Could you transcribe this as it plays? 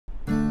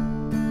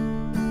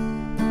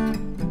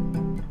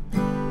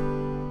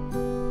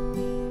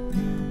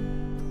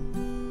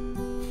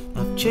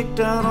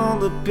checked out all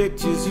the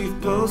pictures you've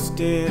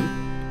posted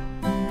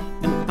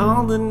and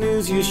all the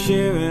news you're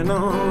sharing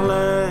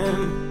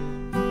online.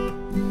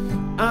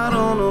 I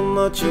don't know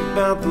much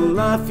about the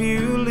life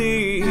you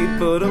lead,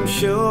 but I'm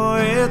sure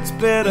it's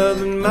better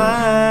than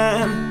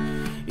mine.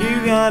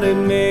 You got it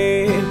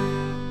made,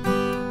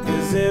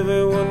 'cause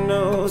everyone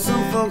knows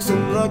some folks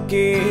are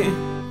lucky.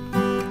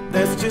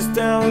 That's just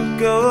how it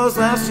goes,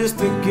 life's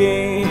just a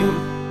game,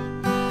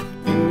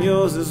 and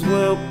yours is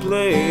well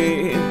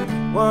played.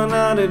 Why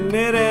not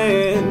admit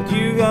it?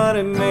 You got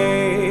it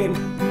made.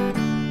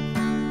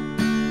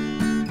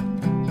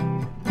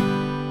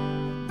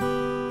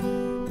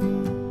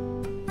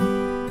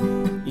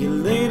 Your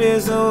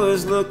lady's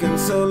always looking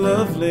so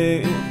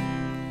lovely.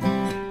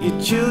 Your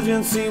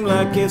children seem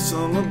like it's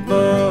from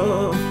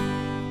above.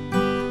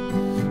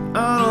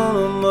 I don't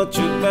know much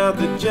about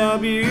the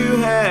job you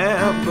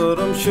have, but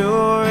I'm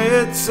sure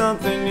it's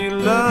something you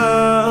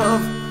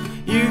love.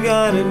 You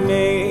got it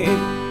made,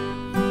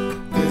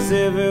 'cause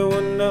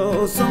everyone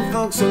knows some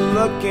folks are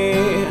lucky.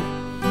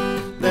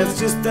 That's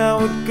just how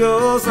it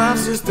goes,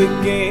 life's just a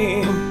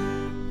game,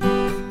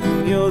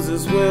 and yours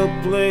is well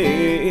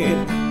played.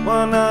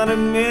 Why not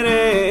admit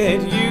it?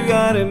 You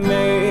got it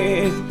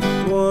made.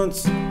 Once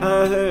I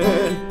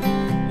heard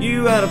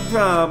you had a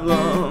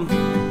problem,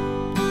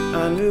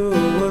 I knew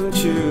it wasn't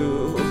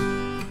you,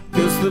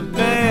 'cause the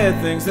bad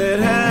things that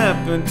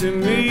happened to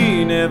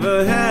me never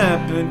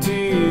happened to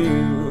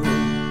you.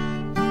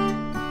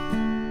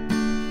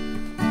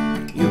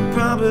 You'll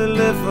probably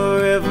live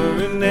forever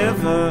and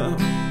ever,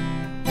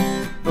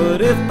 but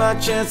if by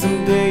chance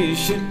someday you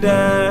should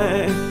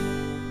die,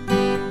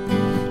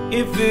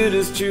 if it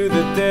is true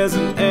that there's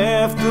an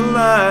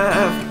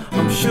afterlife,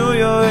 I'm sure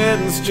you're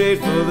heading straight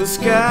for the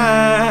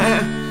sky.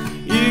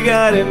 You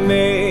got it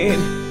made,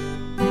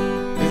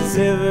 'cause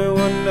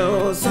everyone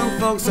knows some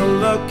folks are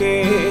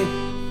lucky.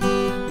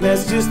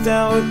 That's just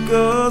how it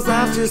goes,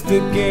 life's just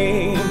a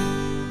game,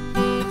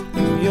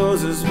 and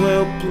yours is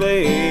well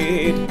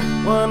played.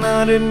 Why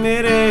not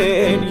admit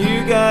it? You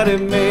got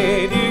it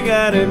made, you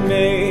got it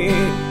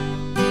made.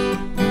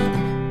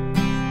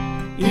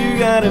 You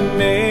got it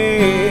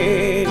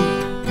made.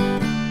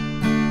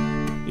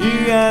 You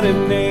got it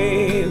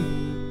made.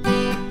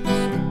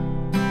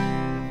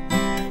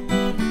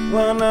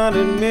 Why not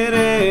admit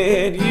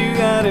it? You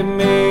got it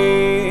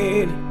made.